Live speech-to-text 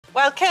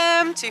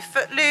Welcome to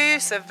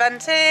Footloose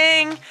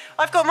Eventing.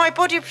 I've got my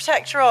body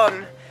protector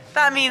on.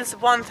 That means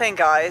one thing,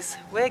 guys.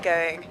 We're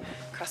going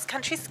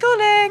cross-country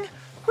schooling.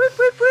 Whoop,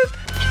 whoop, whoop.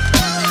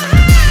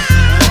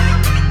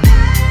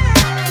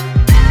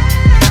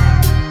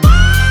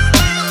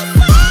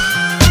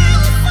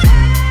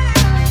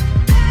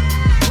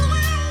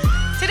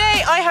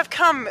 Today I have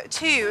come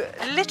to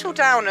Little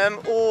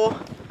Downham, or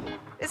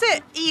is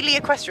it Ely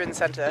Equestrian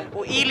Centre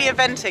or Ely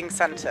Eventing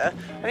Centre?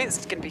 I think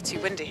it's going to be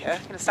too windy here.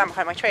 I'm going to stand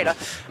behind my trailer.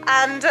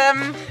 And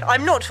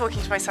I'm not talking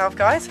to myself,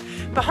 guys.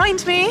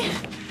 Behind me,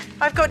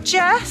 I've got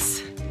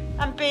Jess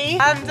and B.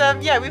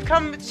 And yeah, we've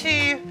come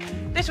to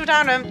Little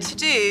Downham to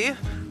do,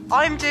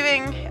 I'm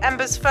doing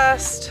Ember's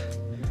first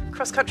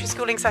cross-country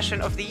schooling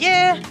session of the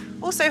year.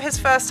 Also his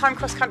first time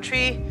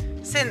cross-country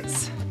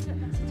since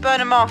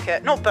Burnham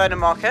Market. Not Burnham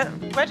Market.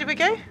 Where did we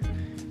go?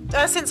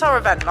 Since our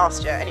event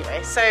last year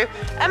anyway. So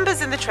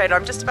Ember's in the trailer,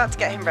 I'm just about to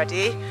get him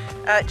ready.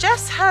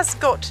 Jess has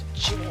got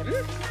Jim,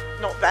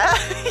 not there,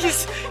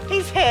 he's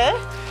here,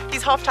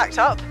 he's half tacked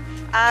up.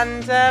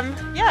 And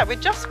yeah, we're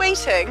just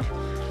waiting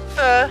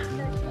for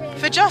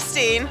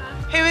Justine,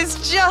 who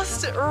is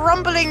just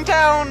rumbling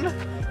down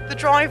the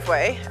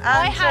driveway. And,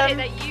 I had it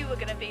that you were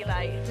going to be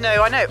late.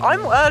 No, I know,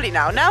 I'm early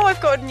now. Now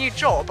I've got a new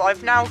job,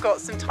 I've now got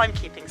some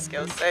timekeeping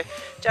skills. So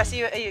Jess, are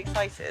you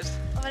excited?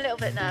 I'm a little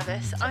bit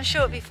nervous. I'm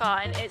sure it'll be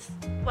fine. It's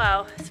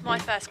my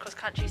first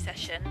cross-country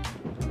session.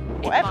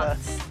 Whatever.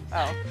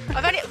 Oh.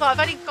 I've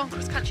only gone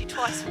cross-country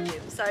twice with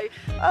Jim, so.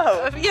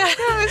 Oh. Yeah.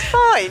 No, it's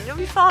fine. It'll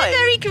be fine.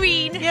 Very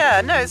green.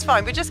 Yeah. No, it's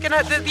fine. We're just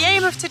gonna. The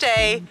aim of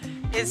today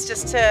is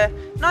just to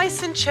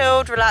nice and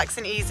chilled, relax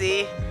and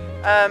easy,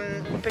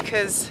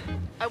 because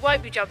I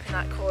won't be jumping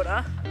that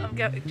corner. I'm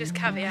just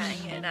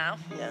caveating it now.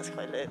 Yeah, it's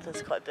quite lit.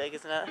 It's quite big,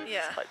 isn't it?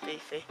 Yeah. It's quite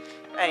beefy.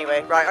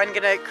 Anyway, right, I'm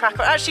gonna crack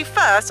on. Actually,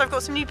 first, I've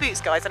got some new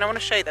boots, guys, and I want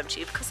to show them to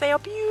you because they are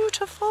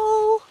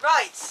beautiful.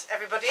 Right,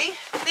 everybody,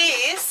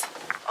 these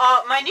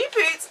are my new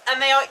boots,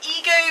 and they are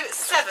Ego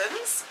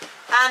 7s,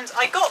 and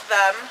I got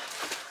them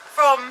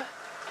from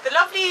the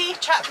lovely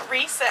chap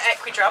Reese at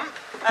Equidrump,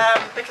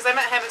 because I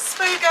met him at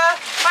Spoga.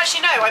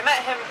 Actually, no, I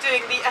met him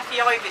doing the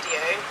FEI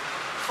video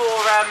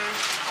for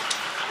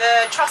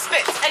the Trust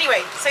Bits.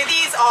 Anyway, so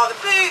these are the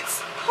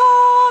boots.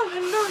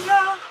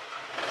 Hallelujah.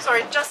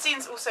 Sorry,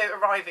 Justine's also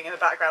arriving in the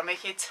background,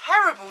 making a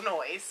terrible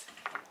noise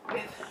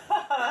with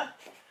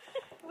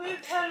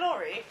her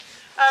lorry.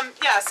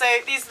 Yeah, so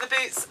these are the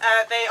boots.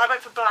 I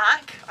went for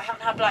black. I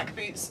haven't had black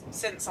boots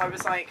since I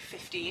was like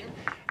 15,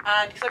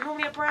 and because I'm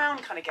normally a brown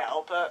kind of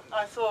girl, but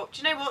I thought,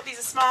 do you know what? These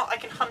are smart. I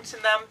can hunt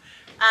in them,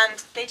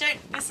 and they don't.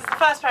 This is the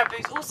first pair of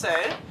boots. Also,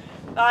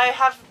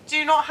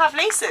 do not have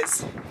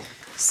laces.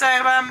 So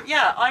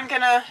yeah, I'm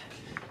gonna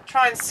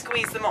try and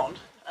squeeze them on,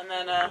 and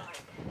then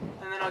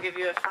I'll give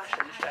you a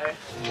fashion show.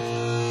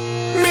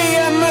 Me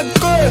and my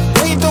girl,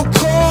 we do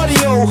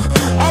cardio.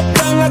 I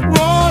run like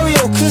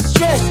Mario, cause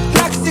Jess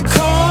likes the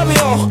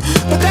cardio,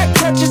 but that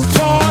catches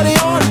party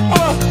on.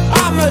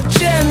 I'm a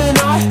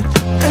Gemini,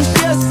 and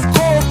she's a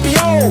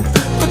Scorpio,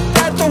 but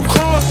that don't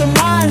cross our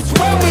minds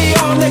when we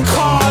on the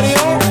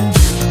cardio.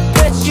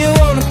 Bet you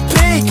wanna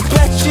peek,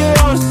 bet you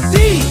wanna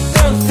see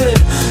something.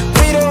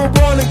 We don't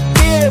wanna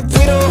give,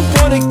 we don't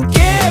wanna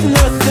give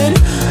nothing.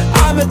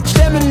 I'm a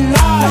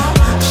Gemini,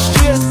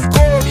 she's a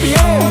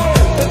Scorpio,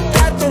 but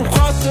that don't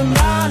cross our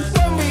minds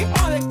when we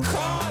on the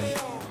cardio.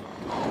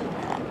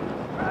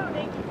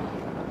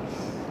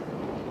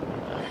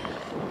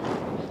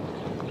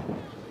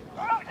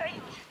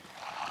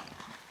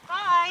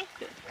 Hi.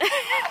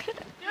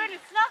 You're in a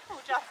snaffle,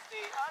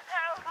 Justine. Oh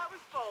no, that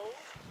was bold.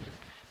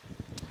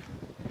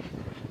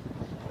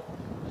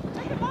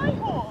 Look at my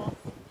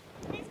horse.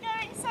 He's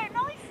going so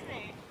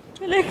nicely.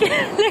 Look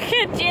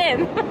at Jim.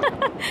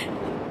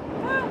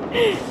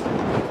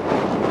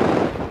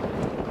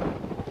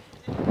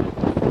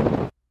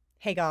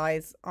 Hey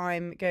guys,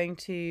 I'm going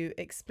to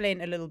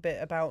explain a little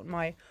bit about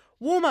my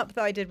warm-up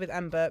that I did with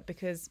Ember,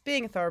 because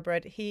being a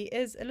thoroughbred, he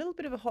is a little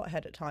bit of a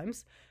hothead at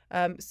times.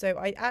 So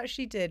I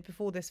actually did,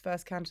 before this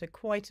first canter,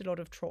 quite a lot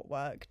of trot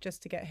work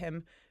just to get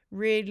him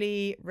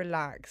really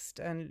relaxed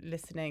and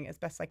listening as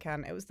best I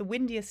can. It was the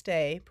windiest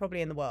day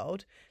probably in the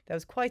world. There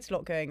was quite a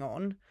lot going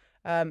on.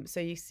 So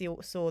you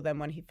saw then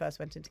when he first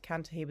went into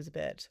canter, he was a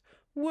bit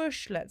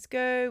whoosh, let's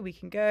go, we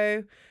can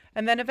go.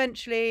 And then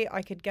eventually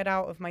I could get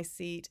out of my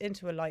seat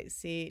into a light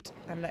seat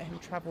and let him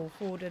travel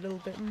forward a little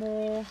bit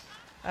more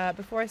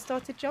before I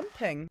started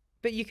jumping.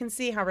 But you can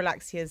see how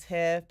relaxed he is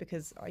here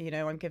because, you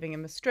know, I'm giving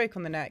him a stroke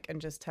on the neck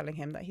and just telling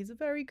him that he's a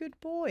very good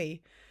boy.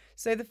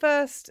 So the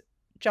first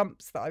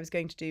jumps that I was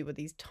going to do were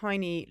these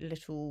tiny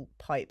little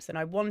pipes, and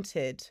I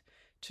wanted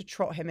to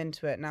trot him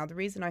into it. Now, the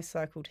reason I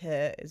circled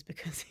here is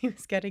because he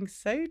was getting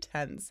so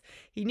tense.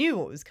 He knew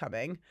what was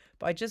coming,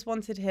 but I just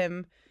wanted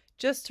him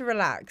just to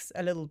relax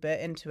a little bit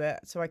into it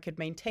so I could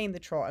maintain the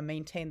trot and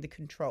maintain the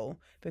control,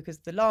 because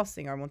the last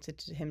thing I wanted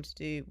him to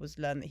do was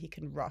learn that he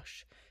can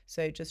rush.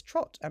 So just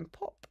trot and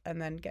pop and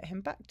then get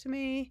him back to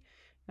me.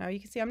 Now you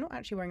can see I'm not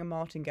actually wearing a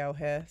martingale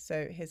here,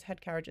 so his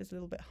head carriage is a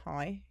little bit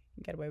high.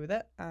 You can get away with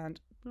it and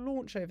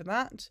launch over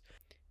that.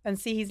 And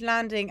see, he's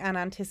landing and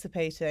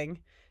anticipating.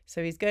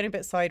 So he's going a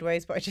bit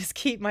sideways, but I just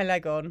keep my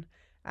leg on.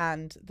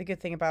 And the good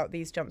thing about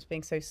these jumps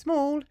being so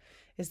small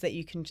is that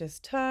you can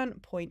just turn,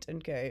 point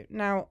and go.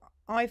 Now,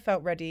 I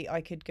felt ready.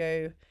 I could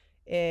go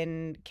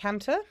in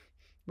canter,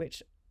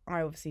 which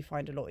I obviously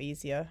find a lot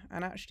easier.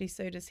 And actually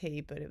so does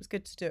he, but it was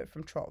good to do it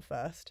from trot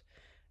first.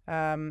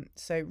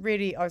 So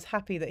really, I was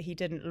happy that he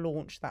didn't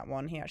launch that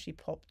one. He actually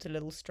popped a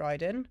little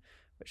stride in,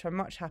 which I'm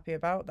much happy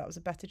about. That was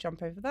a better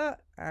jump over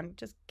that. And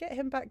just get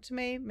him back to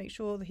me, make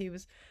sure that he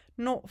was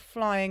not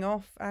flying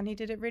off, and he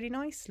did it really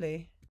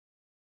nicely.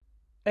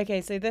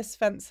 Okay, so this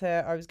fence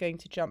here, I was going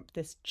to jump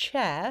this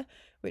chair,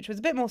 which was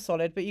a bit more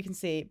solid, but you can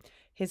see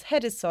his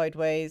head is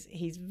sideways.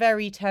 He's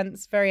very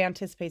tense, very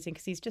anticipating,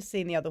 because he's just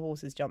seen the other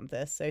horses jump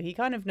this. So he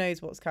kind of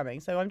knows what's coming.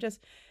 So I'm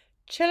just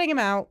chilling him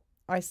out.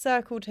 I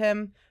circled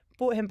him,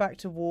 brought him back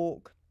to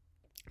walk,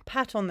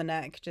 pat on the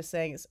neck, just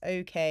saying it's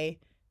okay,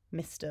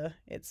 mister,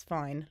 it's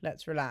fine,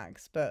 let's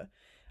relax. But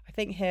I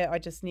think here I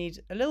just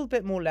need a little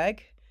bit more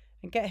leg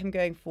and get him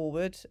going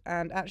forward.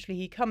 And actually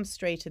he comes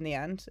straight in the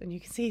end, and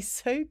you can see he's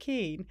so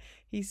keen.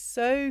 He's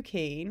so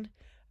keen.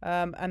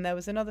 And there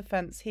was another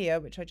fence here,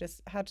 which I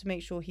just had to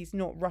make sure he's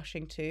not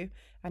rushing to.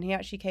 And he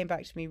actually came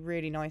back to me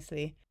really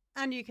nicely.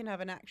 And you can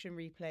have an action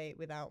replay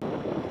without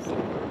words.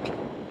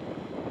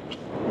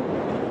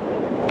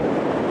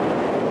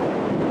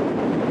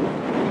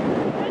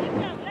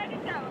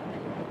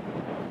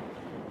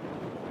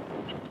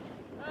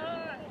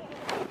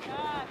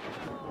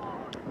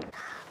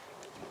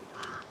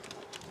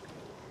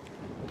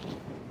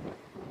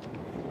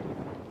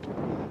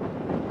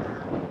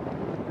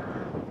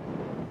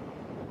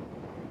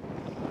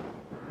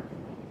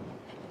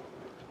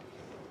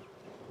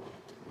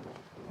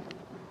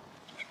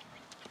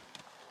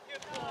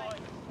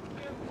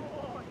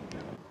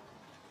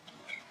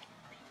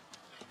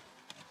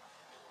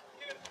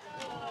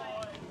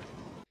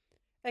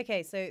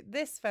 Okay, so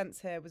this fence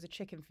here was a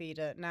chicken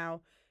feeder.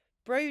 Now,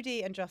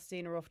 Brody and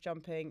Justine are off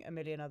jumping a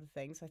million other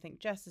things. I think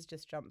Jess has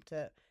just jumped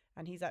it,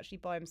 and he's actually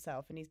by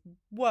himself, and he's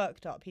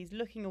worked up. He's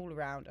looking all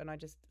around, and I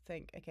just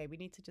think, okay, we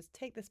need to just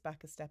take this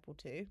back a step or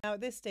two. Now,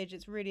 at this stage,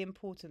 it's really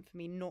important for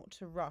me not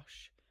to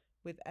rush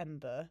with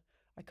Ember.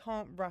 I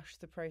can't rush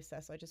the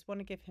process. I just want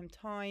to give him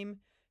time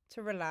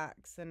to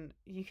relax, and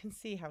you can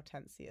see how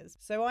tense he is.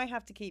 So I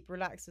have to keep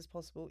relaxed as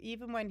possible,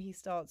 even when he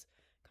starts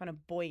kind of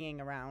boinging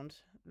around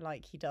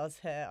like he does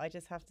here. I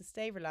just have to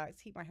stay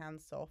relaxed, keep my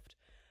hands soft,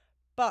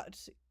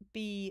 but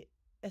be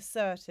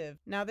assertive.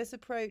 Now, this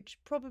approach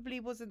probably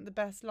wasn't the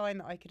best line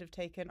that I could have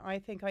taken. I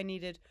think I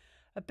needed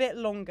a bit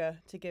longer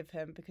to give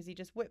him, because he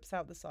just whips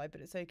out the side,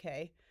 but it's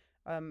okay.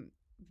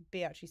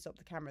 B actually stopped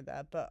the camera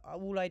there, but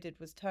all I did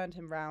was turned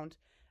him round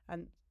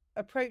and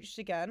approached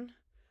again,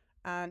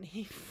 and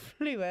he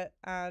flew it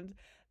and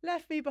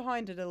left me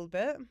behind a little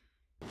bit.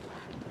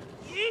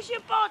 Use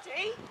your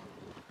body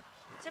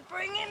to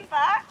bring him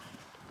back.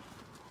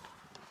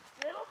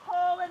 Little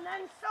pull and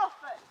then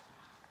soften.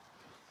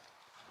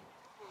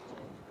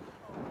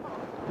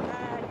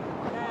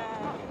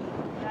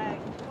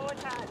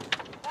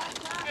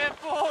 Good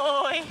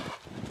boy.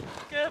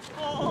 Good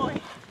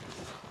boy.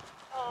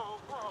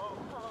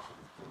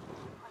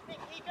 I think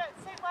he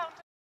gets it well.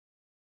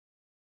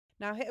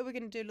 Now here we're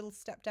going to do a little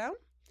step down.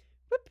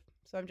 Whoop.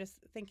 So I'm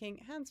just thinking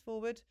hands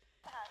forward,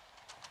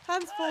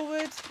 and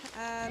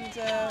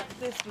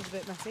this was a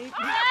bit messy.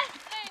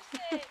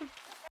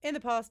 In the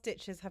past,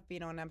 ditches have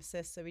been our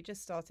nemesis, so we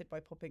just started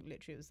by popping,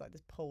 literally it was like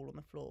this pole on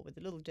the floor with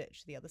a little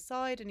ditch to the other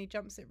side, and he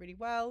jumps it really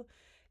well.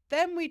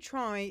 Then we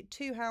try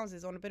two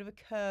houses on a bit of a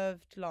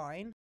curved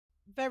line,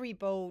 very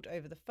bold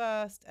over the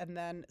first, and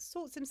then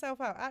sorts himself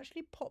out,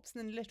 actually pops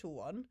in the little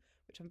one,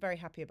 which I'm very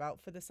happy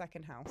about, for the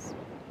second house.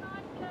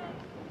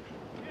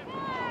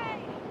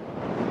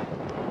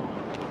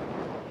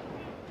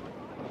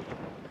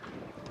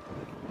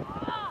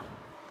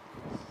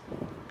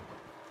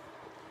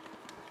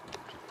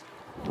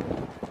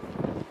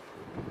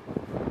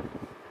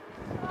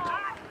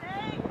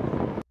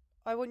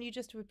 I want you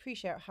just to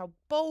appreciate how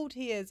bold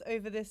he is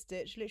over this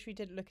ditch. Literally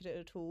didn't look at it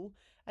at all.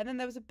 And then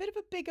there was a bit of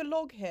a bigger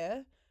log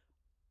here,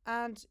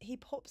 and he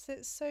pops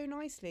it so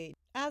nicely,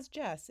 as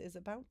Jess is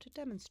about to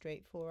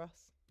demonstrate for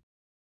us.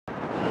 Good,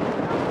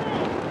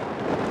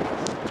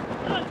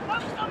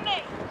 focus on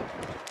me.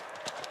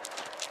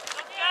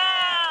 Good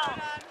girl.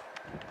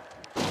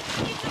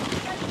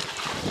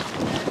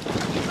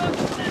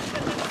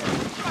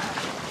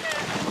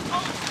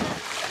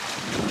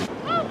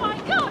 Oh my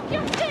God,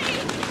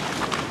 Justine!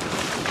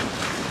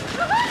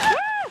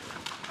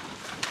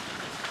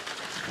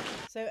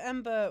 So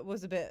Ember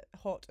was a bit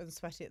hot and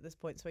sweaty at this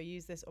point, so I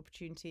used this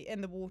opportunity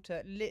in the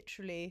water,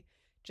 literally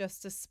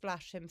just to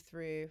splash him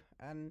through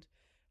and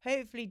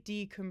hopefully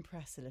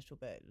decompress a little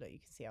bit. Look, you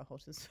can see how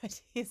hot and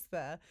sweaty he is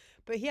there.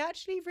 But he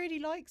actually really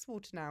likes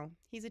water now.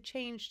 He's a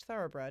changed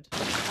thoroughbred.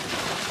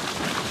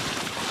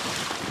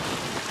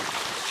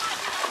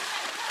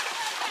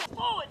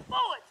 Forward,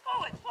 forward,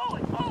 forward,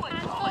 forward, forward.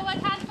 Hand forward,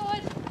 hand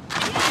forward.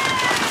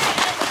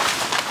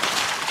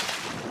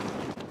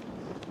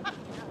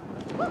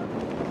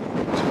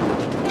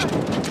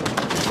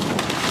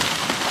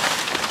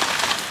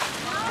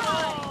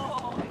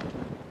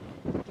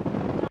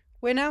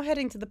 we're now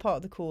heading to the part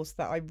of the course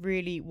that I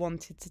really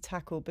wanted to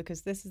tackle,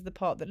 because this is the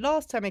part that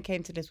last time I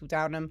came to Little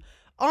Downham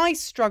I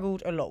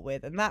struggled a lot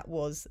with, and that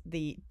was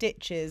the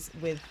ditches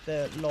with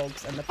the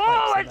logs and the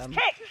pipes in them.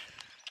 Kick.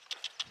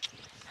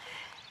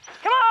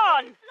 Come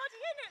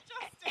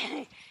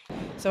on!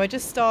 So I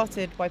just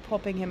started by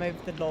popping him over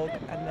the log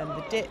and then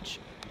the ditch,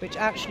 which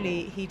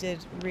actually he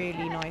did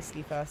really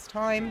nicely first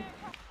time.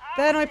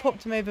 Then I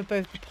popped him over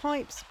both the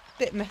pipes,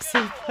 bit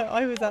messy, but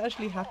I was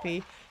actually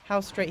happy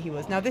how straight he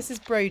was. Now this is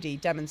Brody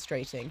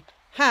demonstrating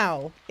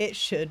how it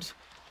should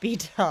be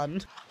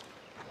done.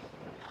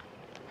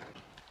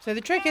 So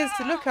the trick is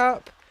to look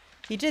up.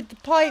 He did the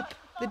pipe,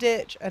 the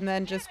ditch, and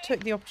then just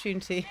took the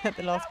opportunity at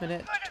the last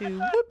minute to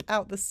whoop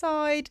out the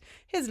side.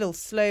 Here's a little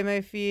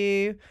slow-mo for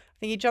you. I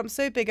think he jumped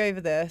so big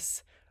over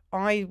this.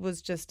 I was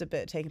just a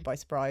bit taken by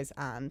surprise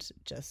and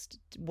just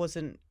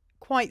wasn't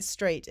quite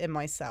straight in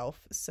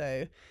myself.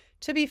 So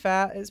to be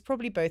fair, it's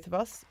probably both of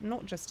us,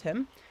 not just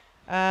him.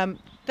 Then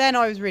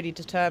I was really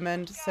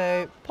determined.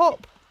 So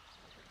pop,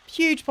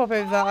 huge pop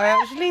over that. I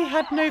actually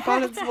had no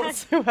balance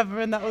whatsoever,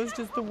 and that was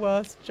just the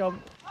worst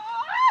jump.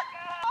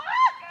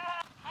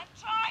 And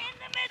try in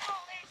the middle,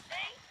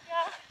 Lucy.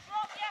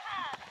 Drop your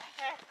hand.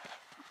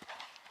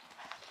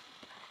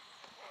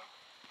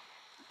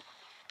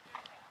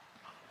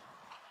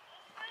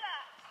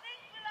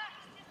 Relax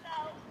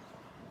yourself.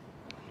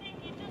 Think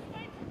you're just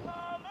going to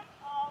come and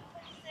pop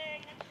and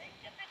sing and think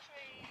of the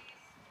trees.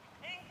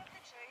 Think of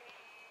the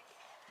trees.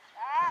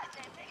 That's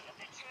it, think of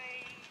the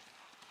trees.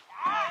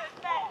 That's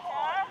better.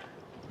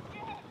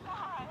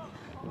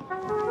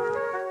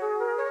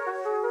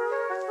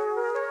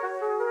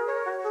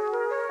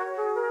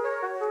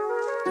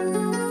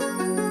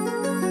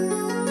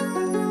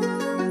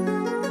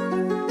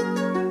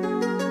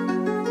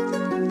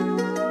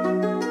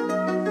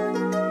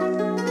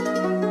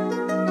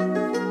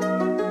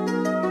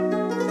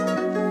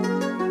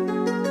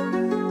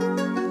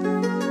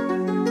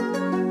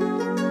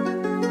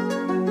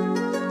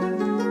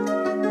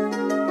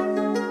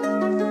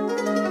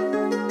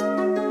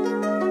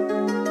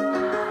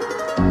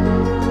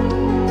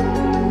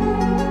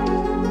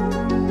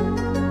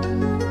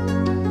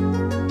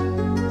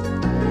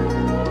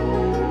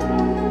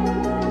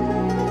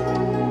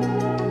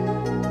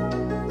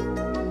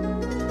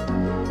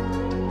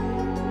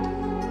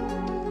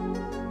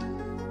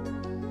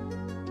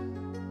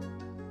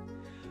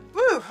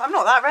 I'm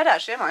not that red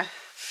actually, am I?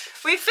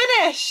 We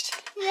finished!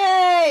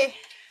 Yay!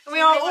 And we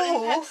are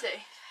all...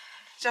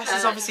 Jess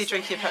is obviously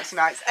drinking a Pepsi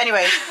Max.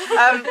 Anyway,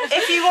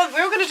 if you want,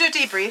 we're all going to do a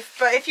debrief,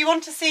 but if you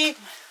want to see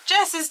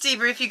Jess's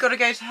debrief, you've got to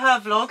go to her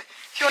vlog.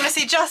 If you want to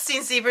see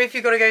Justine's debrief,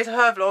 you've got to go to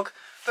her vlog.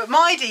 But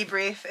my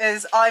debrief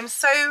is I'm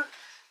so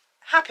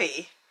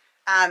happy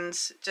and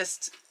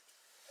just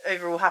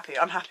overall happy.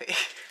 I'm happy.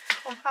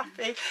 I'm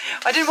happy.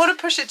 I didn't want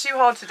to push it too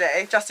hard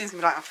today. Justine's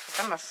going to be like, oh,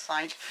 for goodness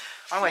sake.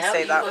 I always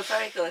say that. You were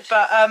very good.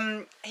 But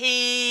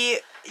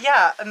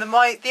yeah, and the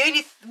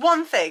only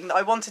one thing that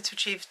I wanted to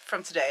achieve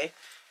from today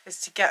is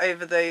to get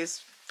over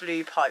those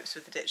blue pipes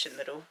with the ditch in the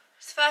middle.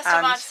 It's the first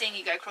time I've seen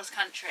you go cross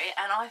country,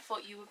 and I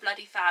thought you were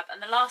bloody fab.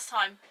 And the last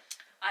time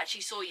I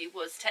actually saw you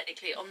was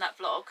technically on that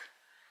vlog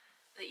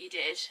that you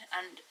did,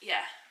 and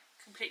yeah,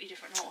 completely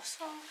different horse.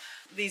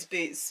 These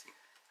boots,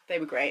 they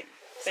were great.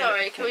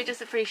 Sorry, can we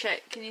just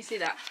appreciate? Can you see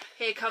that?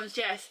 Here comes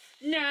Jess.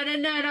 No, no,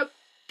 no, no.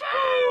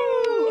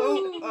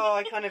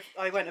 Oh,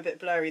 I went a bit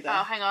blurry there.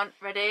 Oh, hang on.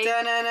 Ready?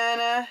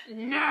 Da-na-na-na.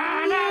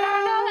 No,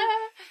 no,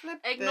 no.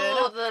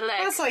 Ignore the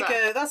legs.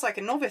 That's like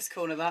a novice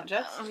corner, that,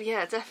 Jess. Oh,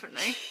 yeah,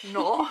 definitely.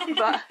 Not,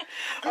 but...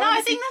 No,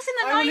 I think that's in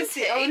the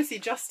 90s. I want to see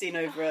Justine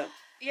over it.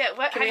 Yeah,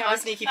 Can we have a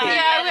sneaky peek?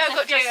 Yeah, we've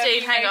got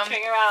Justine, hang on.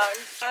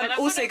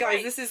 Also,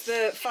 guys, this is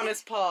the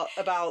funnest part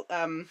about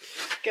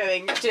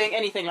doing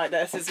anything like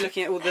this, is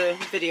looking at all the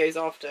videos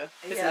after,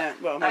 isn't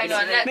it? Well, maybe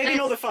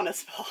not the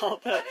funnest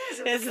part, but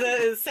it's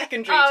the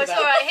secondary to that. Oh, it's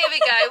alright, here we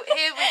go.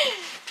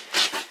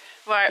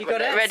 Right, you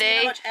got it? Ready? See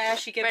how much air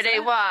she gives Ready,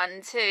 it?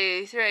 1,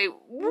 2, 3.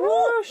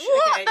 Whoosh.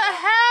 What Okay, the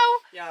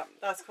hell? Yeah,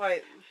 that's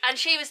quite... And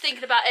she was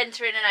thinking about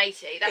entering an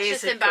 80. That's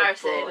just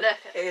embarrassing. Look.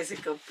 It is a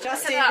good boy.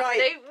 Justine, Look at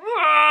right.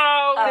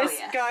 Whoa!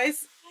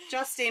 Guys,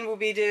 Justine will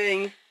be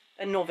doing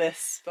a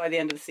novice by the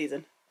end of the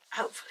season.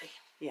 Hopefully.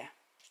 Yeah,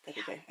 there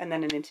we go. And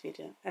then an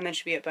intermediate. And then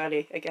she'll be at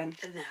Burley again.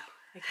 No.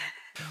 Okay.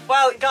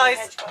 Well,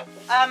 guys,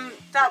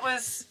 that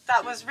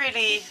was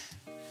really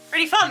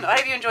fun. I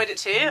hope you enjoyed it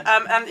too.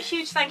 And a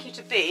huge thank you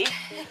to B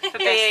for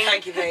being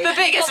the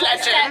biggest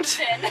legend.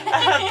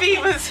 B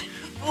was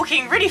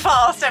walking really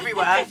fast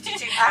everywhere,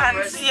 52 and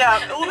cameras.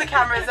 yeah, all the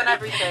cameras and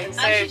everything.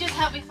 So And she just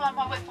helped me find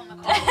my whip on the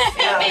course.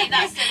 I mean,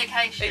 that's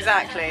dedication.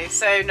 exactly.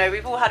 So no,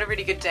 we've all had a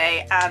really good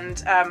day,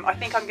 and I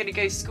think I'm going to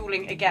go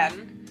schooling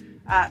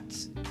again at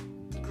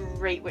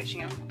Great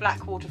Witchingham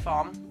Blackwater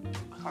Farm.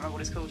 I can't remember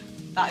what it's called.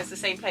 That is the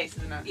same place,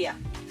 isn't it? Yeah.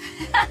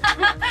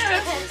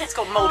 It's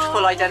got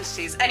multiple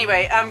identities.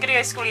 Anyway, I'm going to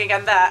go schooling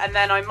again there, and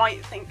then I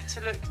might think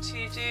to look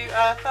to do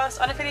a first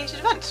unaffiliated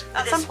event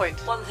at some point.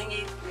 One thing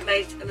you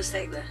made a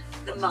mistake there.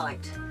 The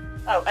might.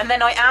 Oh, and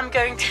then I am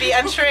going to be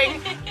entering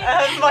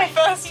my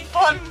first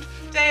fun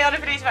day Yay, on a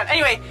Ely event.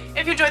 Anyway,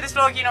 if you enjoyed this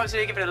vlog, you know what to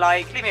do. Give it a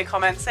like, leave me a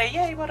comment, say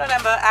yay, well done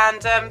Ember,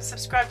 and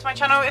subscribe to my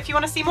channel if you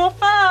want to see more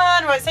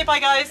fun. Right, say bye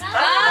guys.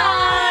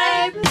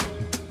 Bye.